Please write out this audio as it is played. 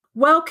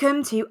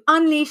Welcome to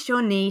Unleash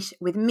Your Niche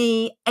with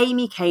me,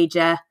 Amy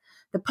Cager,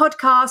 the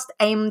podcast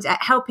aimed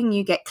at helping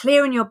you get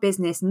clear on your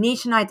business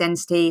niche and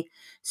identity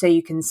so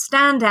you can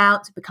stand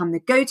out, become the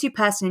go-to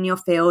person in your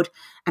field,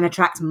 and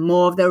attract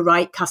more of the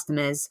right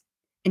customers.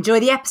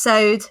 Enjoy the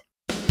episode.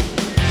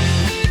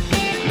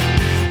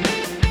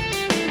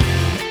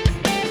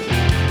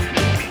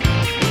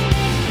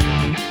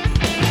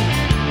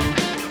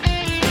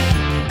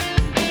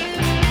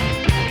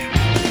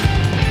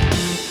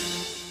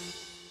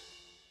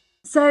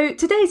 So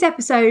today's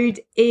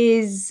episode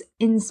is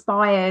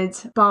inspired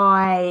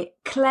by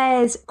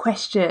Claire's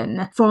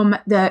question from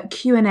the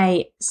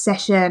Q&A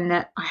session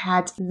I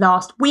had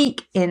last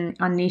week in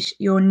Unleash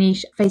Your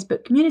Niche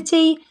Facebook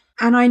community.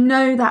 And I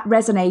know that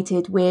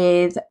resonated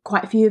with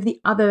quite a few of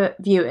the other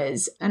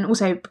viewers. And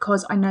also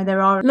because I know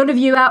there are a lot of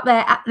you out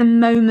there at the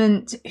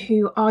moment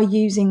who are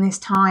using this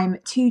time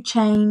to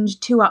change,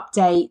 to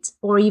update,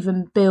 or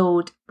even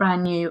build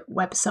brand new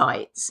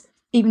websites.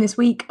 Even this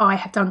week, I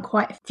have done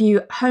quite a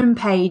few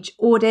homepage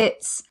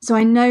audits. So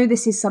I know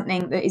this is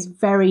something that is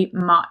very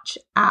much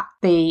at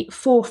the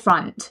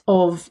forefront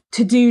of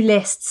to-do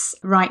lists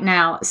right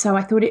now. So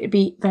I thought it would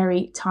be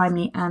very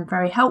timely and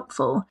very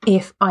helpful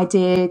if I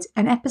did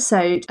an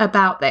episode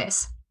about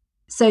this.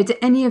 So do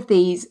any of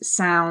these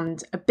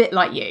sound a bit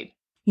like you?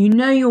 You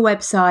know your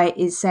website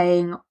is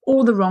saying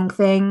all the wrong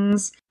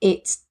things.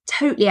 It's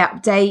totally out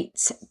of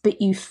date,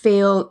 but you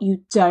feel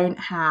you don't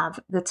have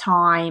the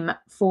time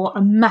for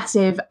a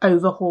massive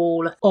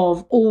overhaul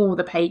of all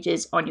the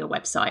pages on your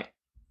website.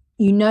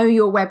 You know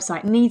your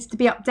website needs to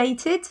be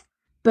updated,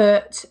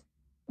 but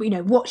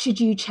what should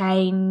you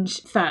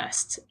change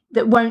first?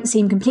 That won't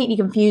seem completely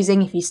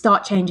confusing if you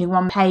start changing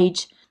one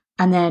page,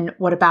 and then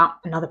what about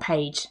another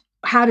page?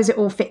 How does it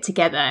all fit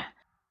together?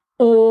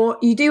 Or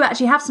you do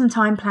actually have some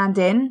time planned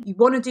in, you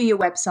want to do your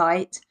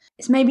website.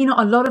 It's maybe not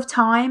a lot of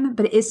time,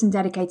 but it is some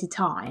dedicated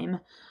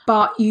time.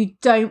 But you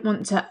don't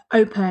want to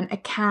open a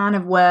can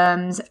of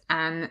worms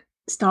and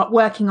start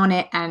working on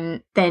it.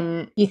 And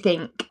then you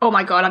think, oh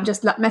my God, I've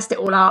just messed it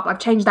all up. I've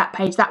changed that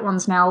page. That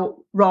one's now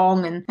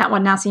wrong. And that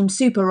one now seems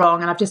super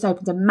wrong. And I've just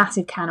opened a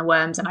massive can of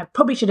worms. And I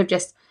probably should have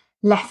just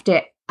left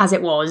it as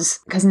it was,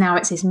 because now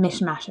it's this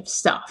mishmash of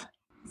stuff.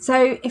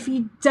 So if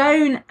you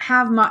don't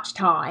have much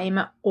time,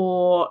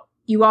 or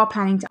you are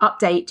planning to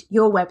update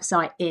your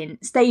website in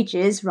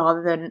stages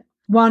rather than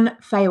one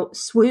fail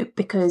swoop,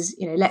 because,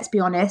 let's be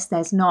honest,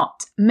 there's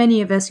not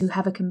many of us who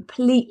have a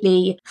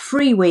completely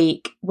free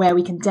week where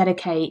we can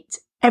dedicate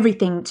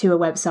everything to a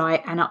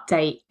website and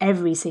update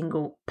every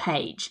single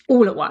page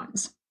all at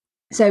once.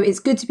 So it's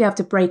good to be able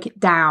to break it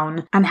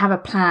down and have a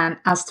plan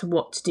as to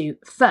what to do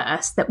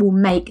first that will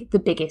make the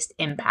biggest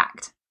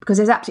impact. Because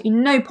there's absolutely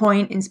no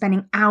point in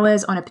spending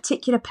hours on a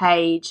particular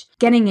page,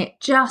 getting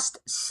it just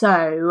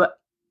so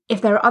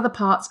if there are other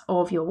parts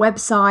of your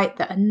website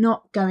that are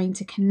not going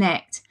to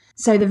connect.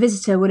 So the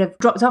visitor would have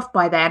dropped off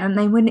by then and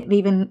they wouldn't have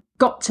even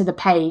got to the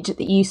page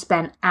that you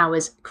spent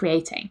hours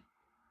creating.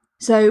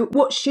 So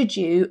what should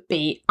you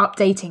be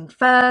updating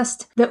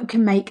first that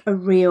can make a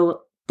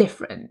real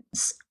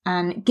difference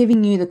and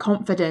giving you the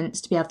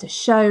confidence to be able to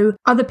show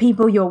other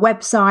people your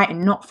website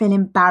and not feel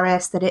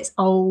embarrassed that it's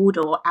old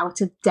or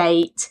out of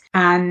date,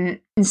 and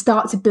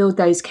start to build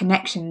those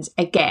connections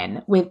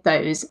again with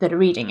those that are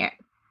reading it?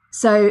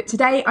 So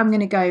today I'm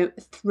going to go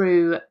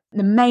through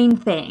the main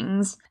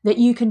things that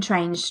you can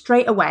change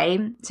straight away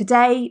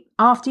today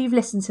after you've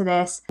listened to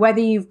this, whether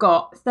you've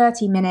got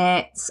 30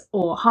 minutes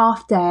or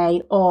half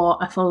day or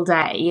a full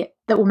day,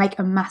 that will make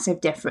a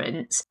massive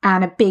difference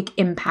and a big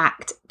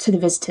impact to the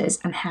visitors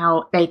and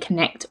how they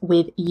connect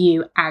with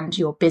you and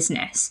your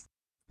business.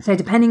 So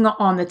depending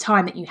on the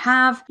time that you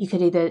have, you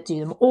could either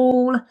do them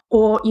all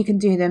or you can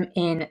do them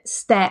in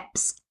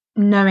steps,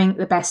 knowing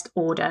the best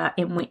order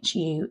in which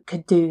you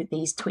could do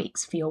these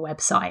tweaks for your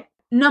website.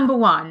 Number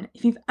one,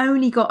 if you've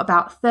only got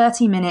about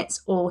 30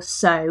 minutes or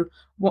so,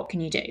 what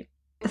can you do?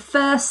 The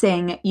first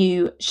thing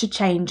you should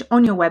change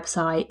on your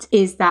website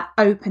is that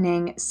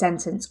opening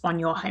sentence on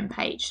your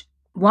homepage.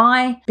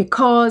 Why?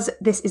 Because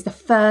this is the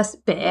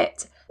first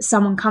bit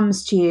someone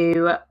comes to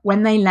you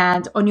when they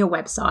land on your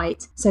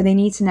website, so they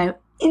need to know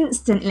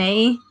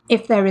instantly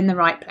if they're in the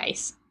right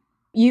place.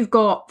 You've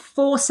got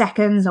 4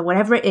 seconds or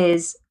whatever it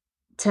is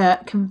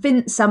to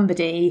convince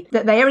somebody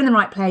that they are in the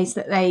right place,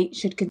 that they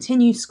should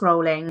continue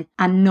scrolling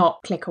and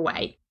not click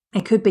away.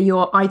 It could be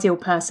your ideal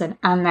person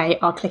and they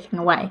are clicking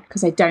away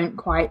because they don't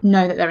quite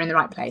know that they're in the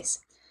right place.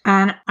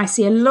 And I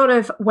see a lot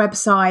of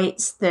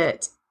websites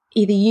that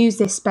either use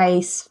this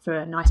space for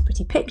a nice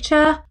pretty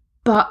picture,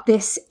 but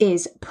this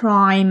is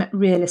prime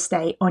real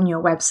estate on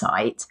your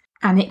website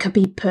and it could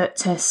be put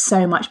to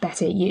so much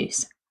better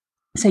use.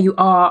 So you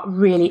are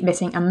really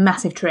missing a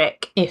massive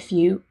trick if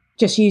you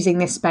just using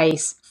this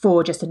space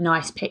for just a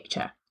nice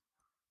picture.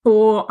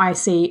 Or I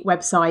see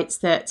websites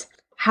that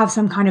have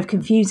some kind of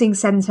confusing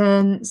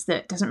sentence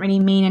that doesn't really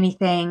mean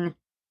anything,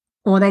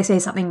 or they say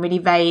something really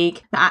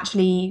vague that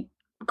actually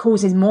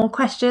causes more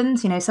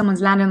questions.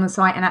 Someone's landed on the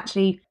site and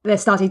actually they're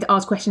starting to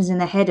ask questions in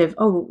their head of,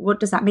 oh, what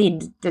does that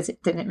mean? Does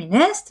it mean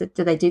this?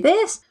 Do they do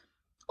this?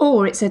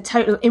 Or it's a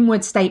total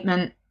inward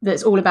statement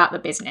that's all about the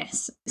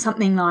business.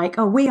 Something like,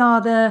 oh, we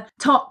are the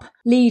top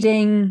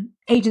leading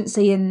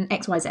agency in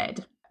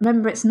XYZ.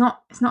 Remember, it's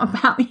not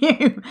about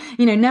you.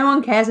 No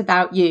one cares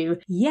about you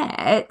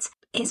yet.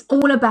 It's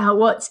all about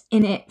what's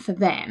in it for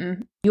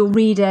them, your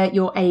reader,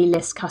 your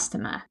A-list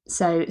customer.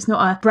 So it's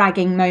not a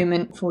bragging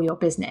moment for your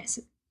business.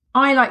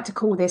 I like to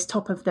call this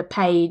top of the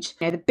page,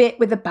 the bit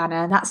with the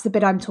banner, that's the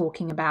bit I'm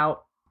talking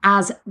about,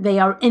 as they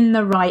are in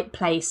the right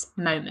place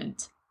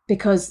moment.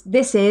 Because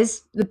this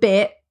is the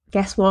bit,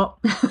 guess what,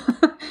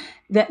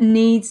 that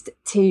needs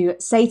to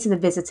say to the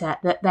visitor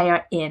that they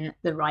are in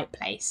the right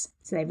place.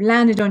 So they've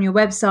landed on your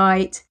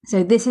website.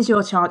 So this is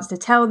your chance to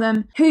tell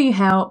them who you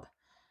help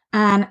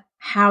and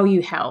how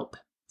you help.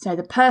 So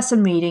the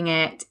person reading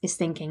it is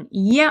thinking,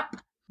 yep,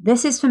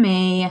 this is for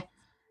me.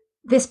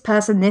 This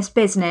person, this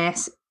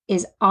business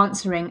is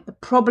answering the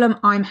problem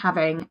I'm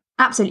having.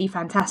 Absolutely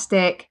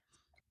fantastic.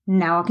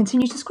 Now I'll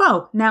continue to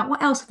scroll. Now,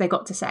 what else have they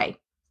got to say?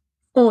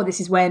 Or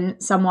this is when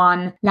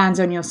someone lands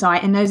on your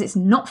site and knows it's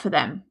not for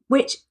them,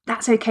 which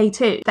that's okay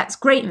too. That's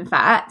great, in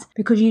fact,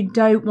 because you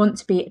don't want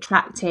to be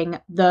attracting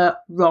the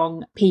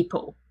wrong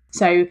people.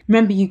 So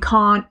remember, you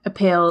can't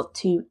appeal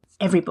to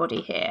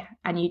everybody here,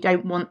 and you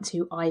don't want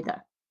to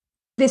either.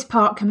 This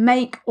part can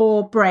make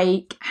or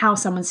break how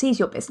someone sees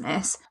your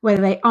business,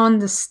 whether they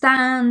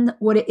understand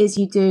what it is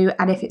you do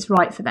and if it's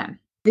right for them.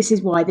 This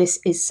is why this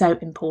is so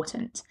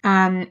important.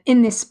 And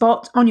in this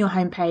spot on your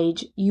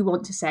homepage, you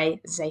want to say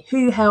who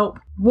you help,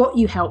 what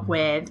you help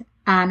with,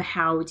 and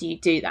how do you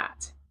do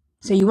that.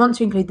 So you want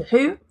to include the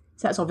who.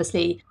 So that's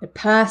obviously the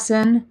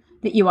person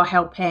that you are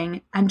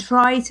helping, and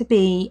try to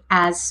be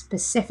as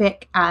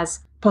specific as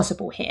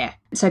possible here.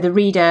 So the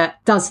reader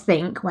does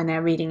think when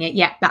they're reading it,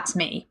 yeah, that's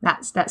me.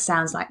 That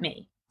sounds like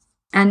me.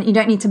 And you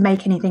don't need to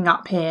make anything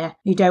up here.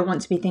 You don't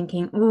want to be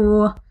thinking,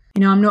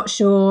 I'm not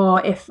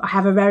sure if I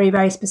have a very,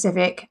 very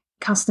specific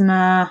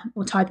customer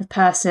or type of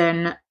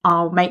person,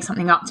 I'll make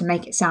something up to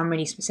make it sound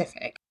really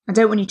specific. I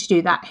don't want you to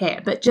do that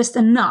here, but just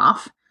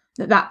enough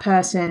that that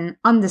person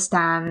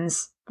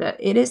understands that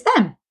it is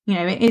them.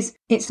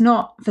 It's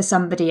not for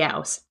somebody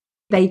else.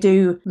 They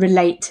do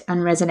relate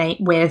and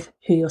resonate with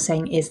who you're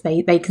saying is.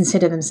 They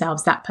consider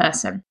themselves that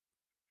person.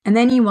 And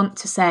then you want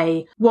to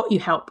say what you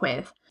help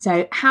with.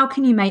 So how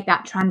can you make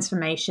that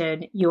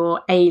transformation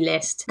your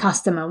A-list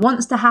customer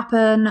wants to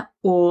happen,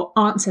 or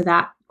answer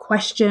that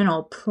question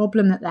or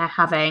problem that they're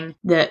having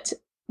that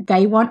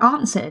they want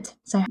answered?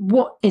 So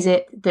what is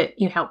it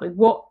that you help with?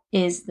 What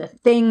is the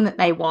thing that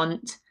they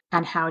want,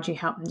 and how do you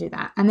help them do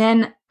that? And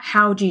then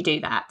how do you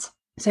do that?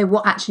 So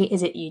what actually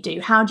is it you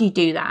do? How do you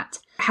do that?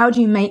 How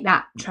do you make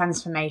that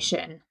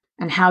transformation?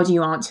 And how do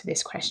you answer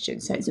this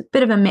question? So it's a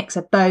bit of a mix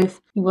of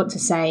both. You want to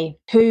say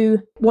who,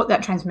 what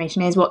that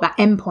transformation is, what that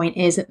endpoint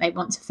is that they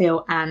want to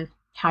feel, and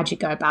how do you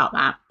go about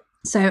that?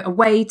 So a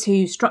way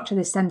to structure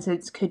this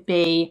sentence could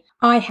be,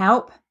 I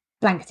help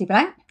blankety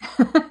blank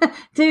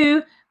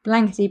do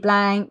blankety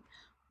blank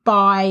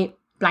by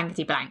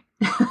blankety blank.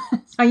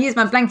 I use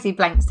my blankety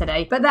blanks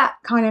today, but that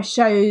kind of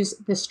shows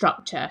the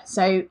structure.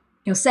 So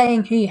you're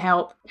saying who you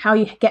help, how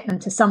you get them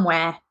to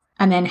somewhere,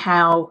 and then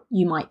how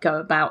you might go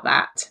about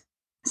that.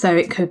 So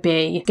it could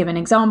be, give an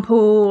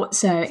example.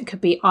 So it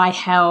could be, I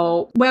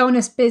help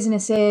wellness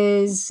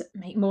businesses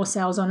make more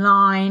sales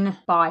online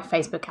by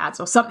Facebook ads,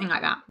 or something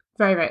like that.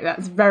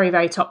 That's very,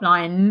 very top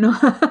line.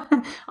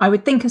 I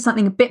would think of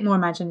something a bit more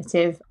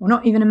imaginative, or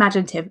not even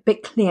imaginative, a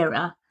bit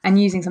clearer, and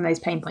using some of those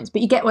pain points.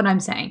 But you get what I'm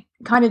saying.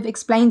 It kind of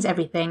explains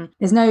everything.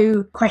 There's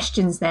no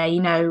questions there.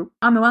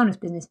 I'm a wellness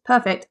business.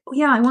 Perfect. Oh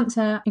yeah, I want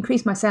to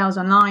increase my sales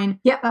online.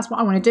 Yep, that's what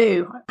I want to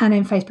do. And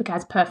then Facebook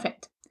ads,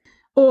 perfect.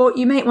 Or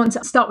you may want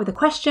to start with a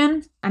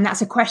question, and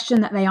that's a question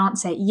that they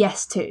answer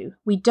yes to.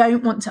 We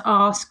don't want to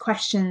ask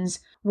questions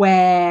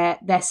where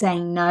they're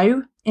saying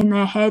no in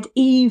their head,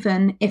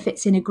 even if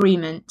it's in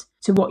agreement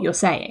to what you're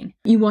saying.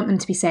 You want them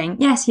to be saying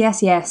yes,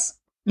 yes, yes,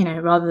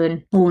 rather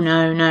than, oh,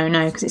 no, no,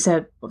 no, because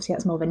obviously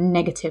that's more of a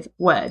negative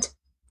word.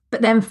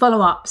 But then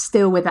follow up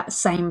still with that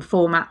same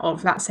format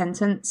of that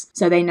sentence.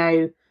 So they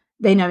know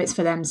it's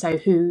for them. So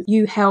who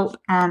you help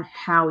and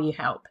how you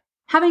help.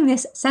 Having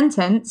this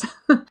sentence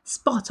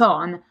spot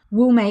on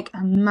will make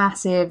a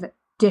massive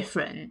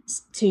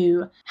difference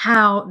to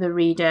how the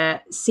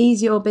reader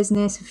sees your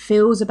business,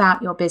 feels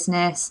about your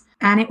business,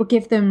 and it will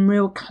give them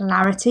real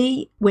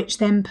clarity, which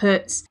then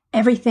puts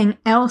everything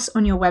else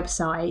on your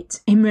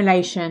website in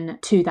relation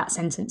to that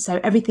sentence.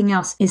 So everything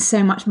else is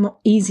so much more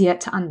easier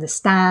to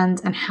understand,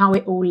 and how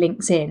it all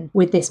links in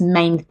with this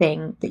main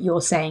thing that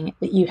you're saying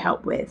that you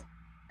help with,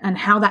 and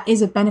how that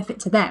is a benefit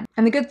to them.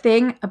 And the good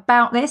thing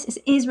about this is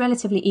it is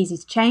relatively easy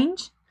to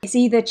change. It's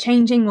either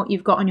changing what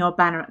you've got on your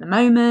banner at the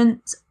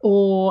moment,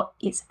 or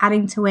it's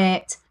adding to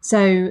it.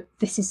 So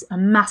this is a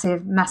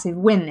massive, massive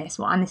win, this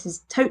one. This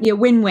is totally a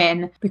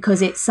win-win,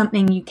 because it's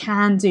something you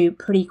can do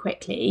pretty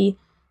quickly,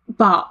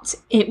 but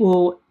it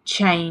will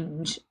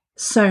change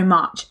so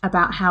much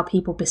about how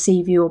people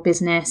perceive your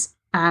business,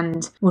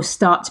 and will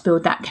start to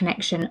build that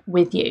connection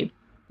with you.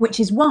 which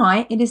is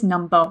why it is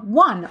number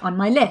 1 on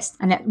my list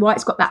and why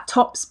it's got that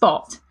top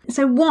spot.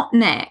 So what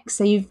next?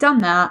 So you've done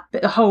that,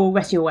 but the whole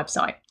rest of your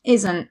website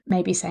isn't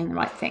maybe saying the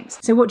right things.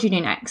 So what do you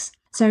do next?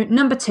 So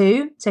number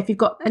 2, so if you've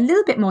got a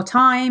little bit more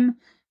time,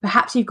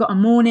 perhaps you've got a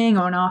morning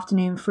or an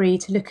afternoon free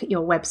to look at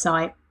your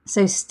website.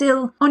 So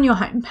still on your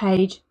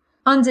homepage,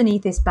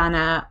 underneath this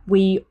banner,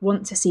 we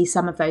want to see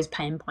some of those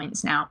pain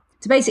points now.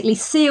 To basically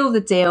seal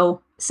the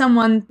deal,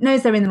 someone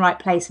knows they're in the right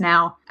place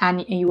now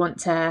and you want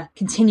to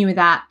continue with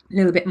that a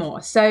little bit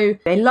more. So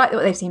they like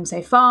what they've seen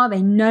so far,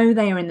 they know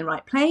they are in the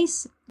right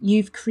place.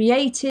 You've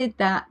created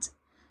that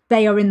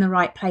they are in the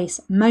right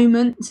place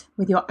moment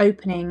with your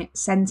opening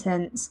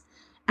sentence.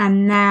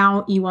 And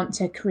now you want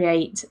to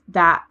create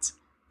that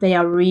they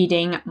are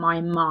reading my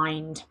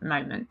mind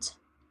moment.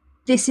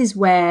 This is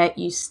where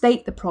you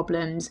state the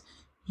problems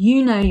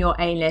you know your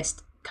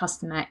A-list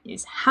customer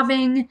is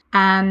having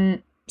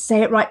and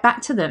say it right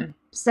back to them.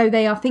 So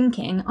they are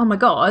thinking, oh my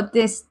God,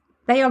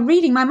 they are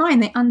reading my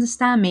mind. They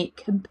understand me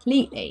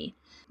completely.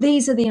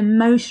 These are the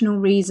emotional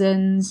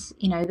reasons,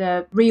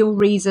 the real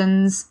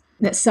reasons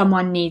that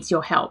someone needs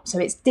your help. So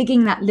it's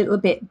digging that little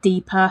bit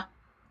deeper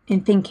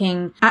in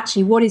thinking,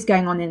 actually, what is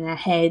going on in their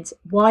heads?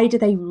 Why do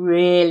they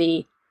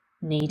really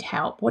need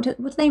help? What do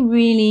they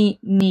really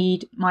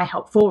need my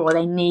help for? Or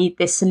they need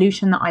this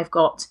solution that I've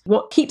got?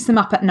 What keeps them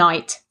up at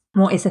night?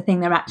 What is the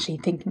thing they're actually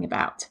thinking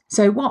about?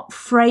 So what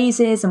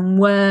phrases and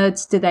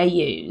words do they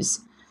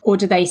use? Or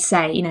do they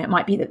say, it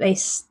might be that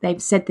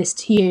they've said this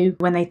to you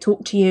when they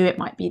talk to you. It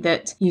might be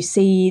that you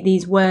see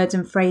these words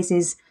and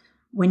phrases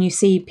when you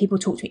see people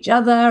talk to each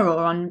other or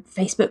on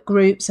Facebook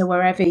groups or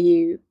wherever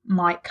you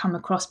might come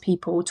across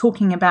people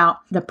talking about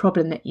the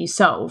problem that you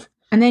solve.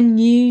 And then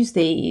use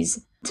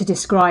these to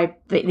describe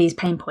these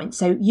pain points.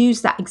 So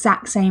use that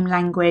exact same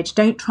language.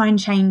 Don't try and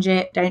change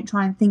it. Don't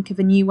try and think of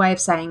a new way of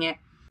saying it.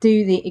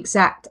 Do the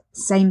exact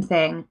same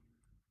thing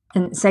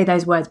and say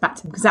those words back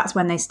to them, because that's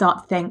when they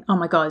start to think, oh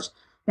my gosh,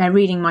 they're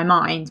reading my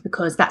mind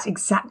because that's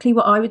exactly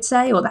what I would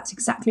say or that's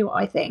exactly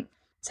what I think.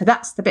 So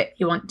that's the bit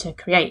you want to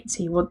create.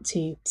 So you want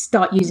to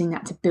start using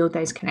that to build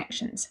those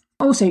connections.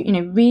 Also,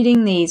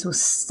 reading these will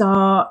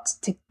start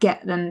to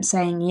get them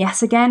saying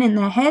yes again in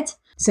their head.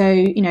 So,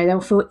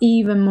 they'll feel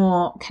even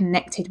more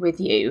connected with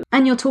you.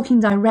 And you're talking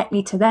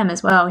directly to them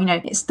as well.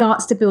 It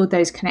starts to build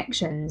those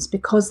connections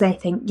because they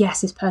think,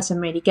 yes, this person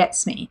really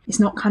gets me. It's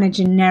not kind of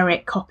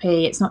generic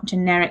copy. It's not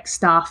generic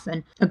stuff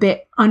and a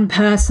bit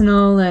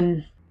unpersonal,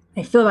 and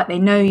they feel like they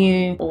know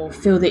you or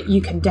feel that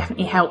you can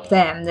definitely help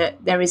them,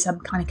 that there is some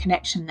kind of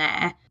connection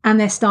there. And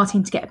they're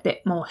starting to get a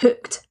bit more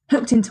hooked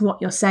into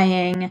what you're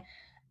saying,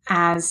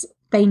 as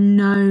they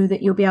know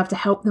that you'll be able to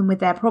help them with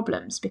their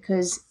problems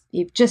because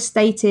you've just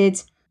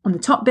stated on the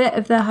top bit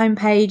of their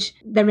homepage,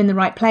 they're in the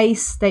right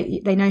place.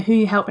 They know who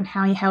you help and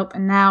how you help.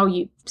 And now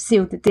you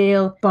sealed the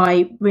deal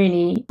by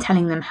really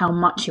telling them how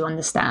much you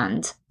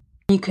understand.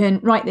 You can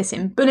write this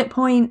in bullet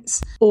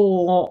points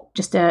or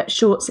just a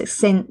short,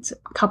 succinct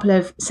couple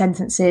of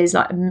sentences,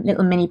 like a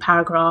little mini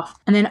paragraph.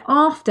 And then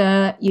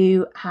after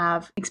you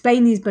have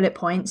explained these bullet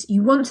points,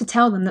 you want to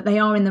tell them that they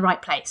are in the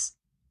right place.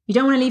 You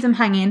don't want to leave them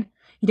hanging.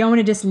 You don't want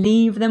to just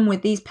leave them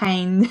with these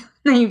pains.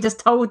 You've just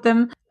told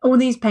them all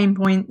these pain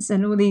points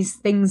and all these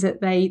things that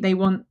they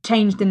want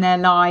changed in their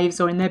lives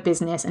or in their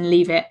business and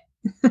leave it.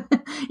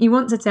 You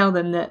want to tell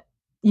them that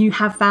you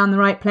have found the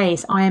right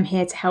place. I am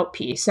here to help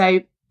you.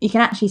 So you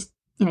can actually,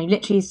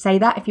 literally say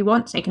that if you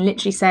want. So you can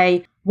literally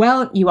say,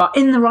 well, you are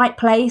in the right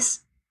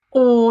place.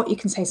 Or you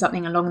can say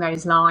something along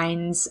those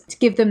lines to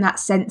give them that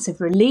sense of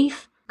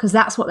relief, because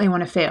that's what they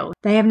want to feel.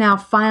 They have now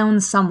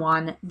found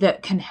someone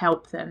that can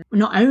help them.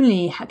 Not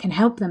only can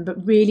help them,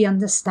 but really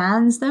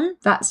understands them.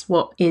 That's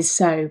what is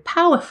so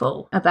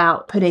powerful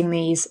about putting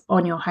these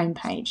on your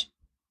homepage.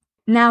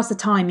 Now's the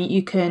time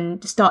you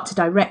can start to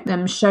direct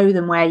them, show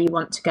them where you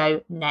want to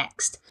go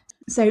next.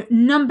 So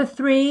number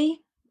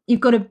 3, you've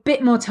got a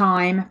bit more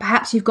time.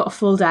 Perhaps you've got a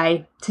full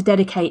day to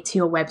dedicate to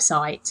your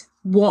website.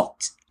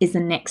 What is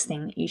the next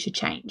thing that you should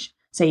change?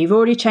 So you've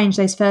already changed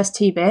those first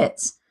 2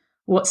 bits.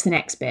 What's the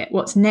next bit?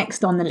 What's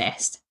next on the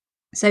list?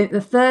 So the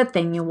third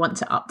thing you'll want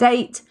to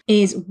update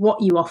is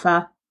what you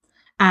offer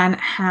and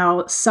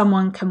how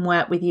someone can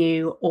work with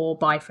you or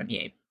buy from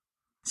you.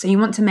 So you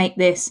want to make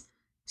this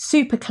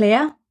super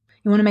clear.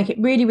 You want to make it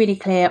really, really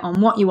clear on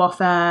what you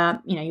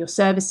offer, your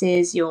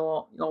services,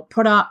 your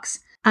products,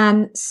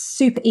 and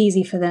super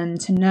easy for them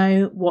to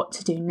know what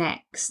to do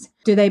next.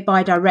 Do they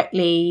buy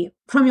directly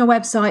from your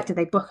website? Do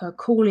they book a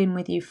call in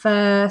with you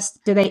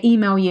first? Do they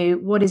email you?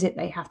 What is it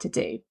they have to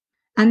do?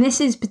 And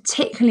this is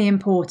particularly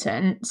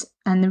important,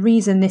 and the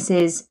reason this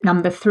is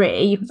number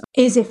 3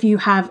 is if you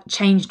have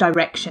changed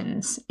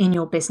directions in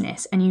your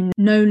business and you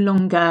no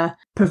longer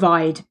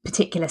provide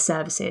particular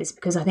services,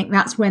 because I think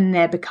that's when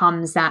there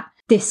becomes that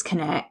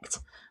disconnect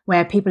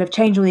where people have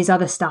changed all these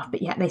other stuff,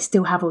 but yet they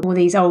still have all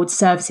these old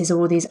services or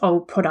all these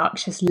old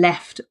products just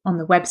left on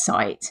the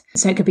website.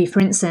 So it could be,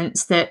 for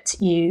instance, that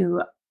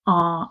you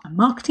are a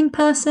marketing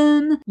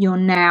person, you're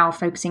now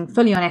focusing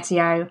fully on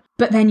SEO,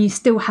 but then you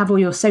still have all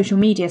your social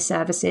media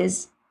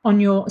services on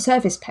your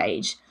service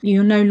page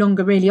you're no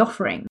longer really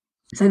offering.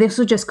 So this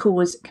will just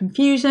cause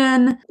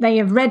confusion. They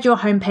have read your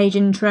homepage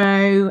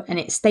intro and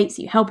it states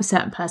that you help a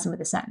certain person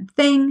with a certain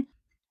thing.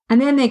 And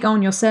then they go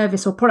on your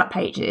service or product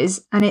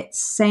pages and it's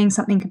saying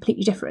something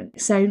completely different.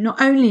 So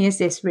not only is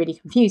this really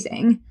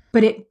confusing,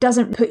 but it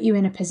doesn't put you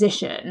in a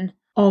position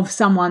of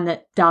someone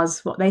that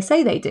does what they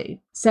say they do.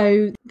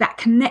 So that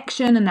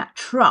connection and that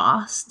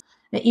trust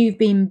that you've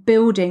been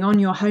building on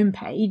your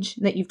homepage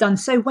that you've done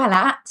so well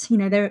at,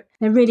 they're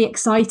really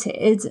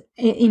excited.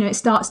 It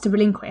starts to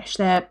relinquish.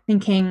 They're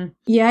thinking,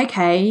 yeah,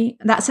 okay,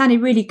 that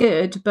sounded really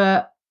good,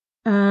 but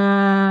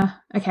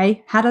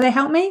okay, how do they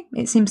help me?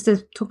 It seems to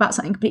talk about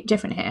something completely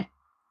different here.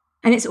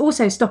 And it's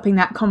also stopping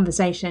that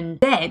conversation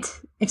dead.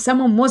 If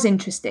someone was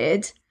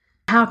interested,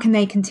 how can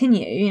they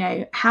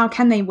continue? How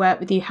can they work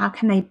with you? How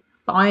can they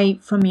buy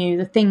from you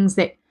the things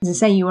that, as I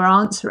say, you were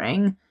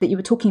answering, that you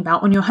were talking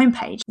about on your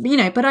homepage?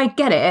 But I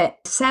get it.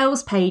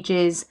 Sales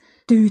pages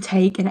do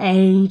take an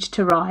age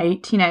to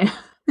write,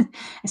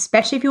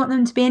 especially if you want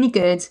them to be any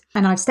good.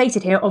 And I've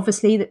stated here,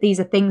 obviously, that these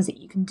are things that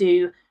you can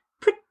do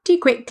pretty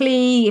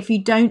quickly if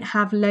you don't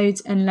have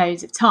loads and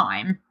loads of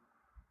time.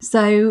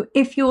 So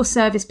if your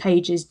service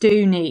pages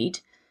do need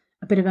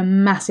a bit of a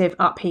massive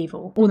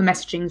upheaval, all the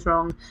messaging's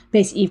wrong,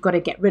 basically you've got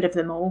to get rid of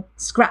them all,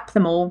 scrap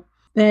them all,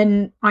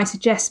 then I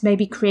suggest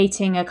maybe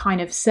creating a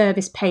kind of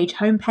service page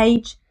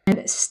homepage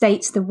that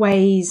states the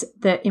ways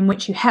that in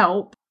which you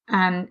help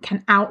and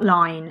can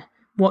outline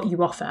what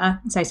you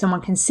offer. So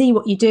someone can see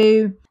what you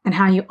do and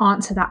how you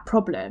answer that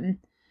problem.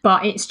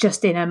 But it's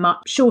just in a much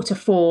shorter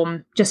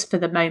form just for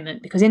the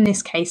moment, because in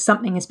this case,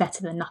 something is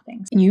better than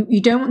nothing. You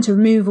don't want to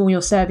remove all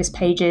your service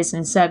pages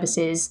and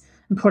services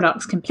and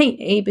products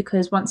completely,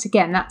 because once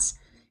again, that's,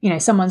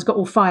 someone's got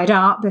all fired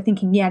up. They're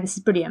thinking, yeah, this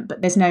is brilliant,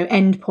 but there's no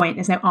end point.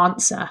 There's no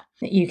answer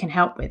that you can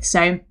help with.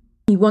 So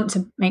you want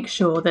to make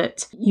sure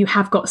that you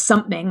have got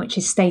something which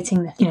is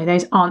stating that,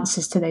 those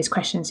answers to those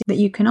questions that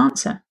you can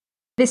answer.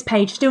 This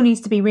page still needs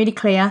to be really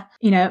clear,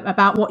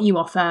 about what you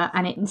offer,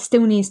 and it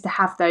still needs to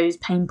have those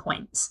pain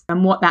points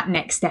and what that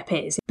next step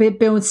is.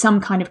 Build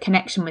some kind of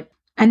connection with.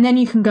 And then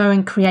you can go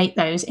and create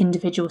those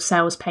individual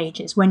sales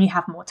pages when you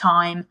have more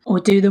time, or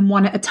do them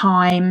one at a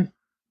time.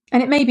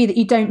 And it may be that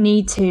you don't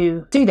need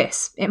to do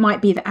this. It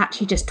might be that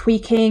actually just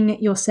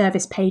tweaking your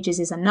service pages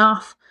is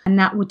enough, and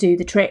that will do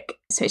the trick.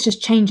 So it's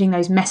just changing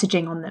those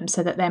messaging on them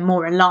so that they're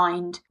more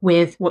aligned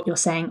with what you're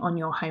saying on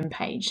your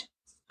homepage.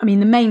 The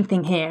main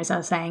thing here, as I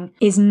was saying,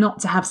 is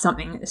not to have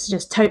something that's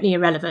just totally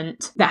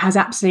irrelevant, that has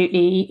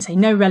absolutely,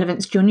 no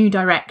relevance to your new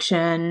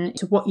direction,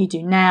 to what you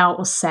do now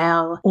or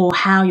sell, or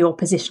how you're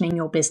positioning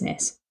your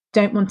business.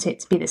 Don't want it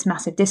to be this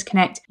massive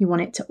disconnect. You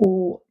want it to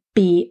all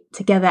be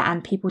together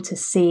and people to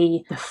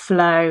see the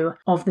flow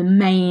of the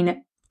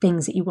main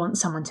things that you want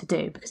someone to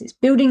do, because it's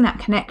building that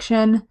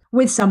connection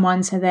with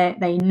someone so that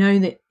they know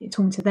that you're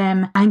talking to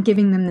them and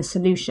giving them the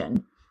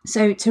solution.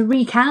 So to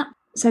recap,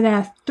 there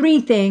are 3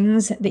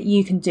 things that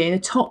you can do, the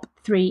top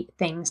 3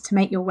 things to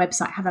make your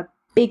website have a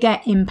bigger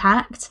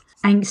impact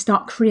and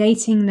start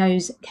creating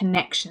those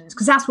connections,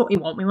 because that's what we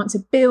want. We want to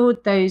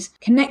build those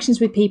connections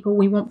with people.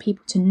 We want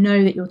people to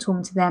know that you're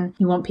talking to them.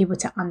 You want people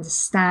to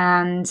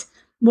understand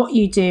what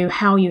you do,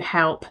 how you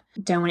help.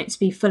 You don't want it to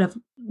be full of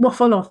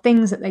waffle or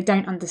things that they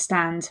don't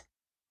understand.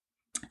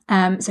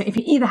 So if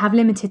you either have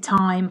limited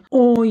time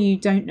or you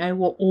don't know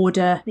what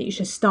order that you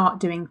should start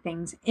doing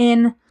things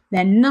in,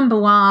 then number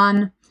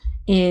 1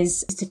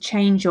 is to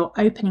change your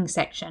opening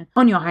section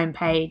on your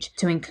homepage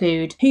to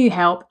include who you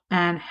help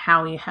and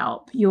how you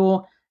help.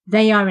 Your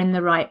they are in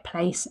the right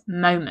place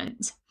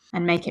moment,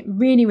 and make it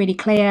really, really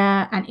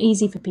clear and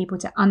easy for people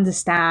to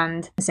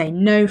understand. Say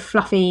no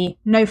fluff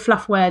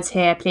words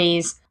here,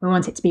 please. We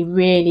want it to be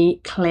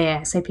really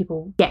clear so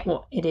people get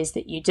what it is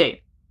that you do.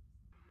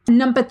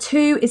 Number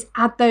 2 is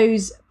add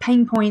those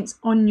pain points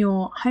on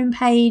your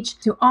homepage.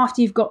 So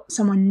after you've got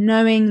someone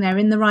knowing they're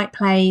in the right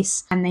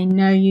place and they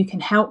know you can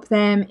help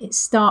them,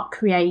 start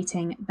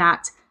creating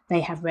that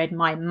they have read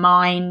my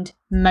mind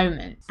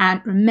moment.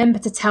 And remember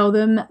to tell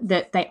them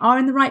that they are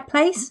in the right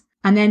place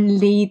and then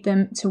lead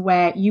them to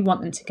where you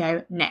want them to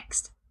go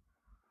next.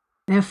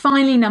 Now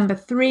finally, number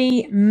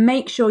 3,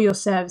 make sure your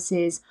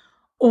services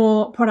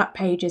or product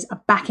pages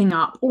are backing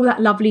up all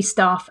that lovely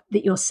stuff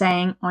that you're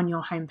saying on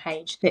your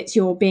homepage, that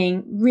you're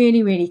being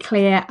really, really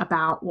clear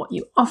about what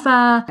you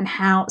offer and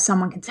how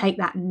someone can take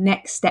that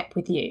next step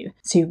with you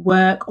to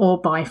work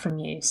or buy from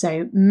you.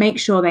 So make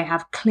sure they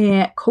have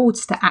clear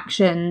calls to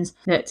actions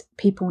that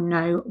people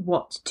know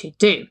what to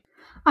do.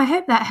 I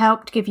hope that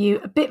helped give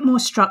you a bit more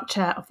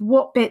structure of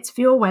what bits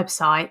for your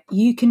website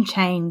you can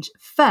change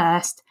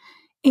first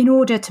in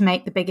order to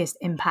make the biggest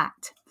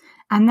impact.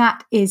 And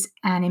that is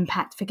an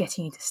impact for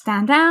getting you to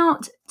stand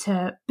out,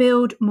 to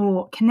build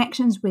more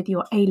connections with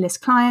your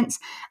A-list clients,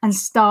 and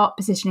start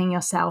positioning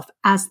yourself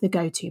as the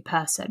go-to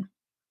person.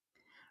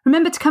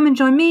 Remember to come and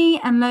join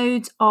me and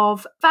loads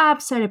of fab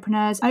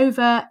solopreneurs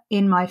over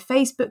in my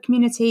Facebook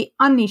community,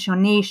 Unleash Your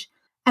Niche,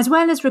 As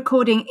well as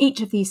recording each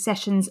of these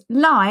sessions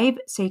live,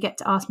 so you get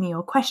to ask me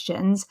your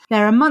questions,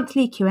 there are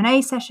monthly Q&A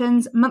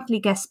sessions, monthly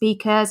guest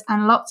speakers,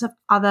 and lots of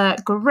other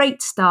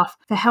great stuff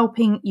for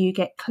helping you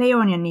get clear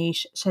on your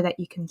niche so that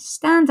you can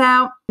stand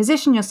out,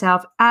 position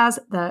yourself as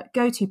the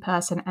go-to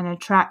person, and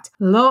attract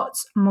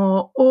lots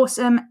more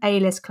awesome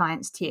A-list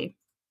clients to you.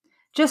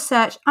 Just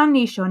search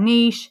Unleash Your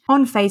Niche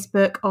on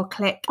Facebook or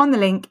click on the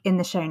link in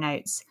the show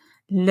notes.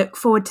 Look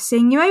forward to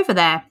seeing you over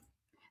there.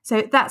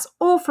 So that's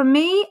all from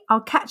me.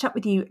 I'll catch up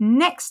with you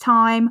next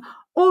time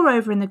or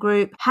over in the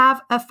group.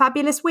 Have a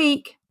fabulous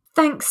week.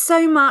 Thanks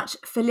so much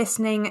for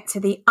listening to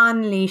the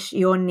Unleash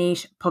Your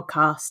Niche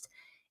podcast.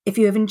 If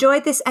you have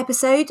enjoyed this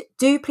episode,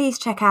 do please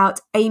check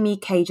out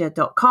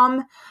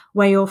amycager.com,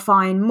 where you'll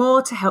find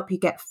more to help you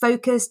get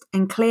focused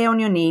and clear on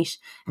your niche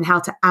and how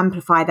to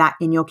amplify that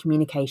in your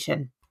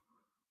communication.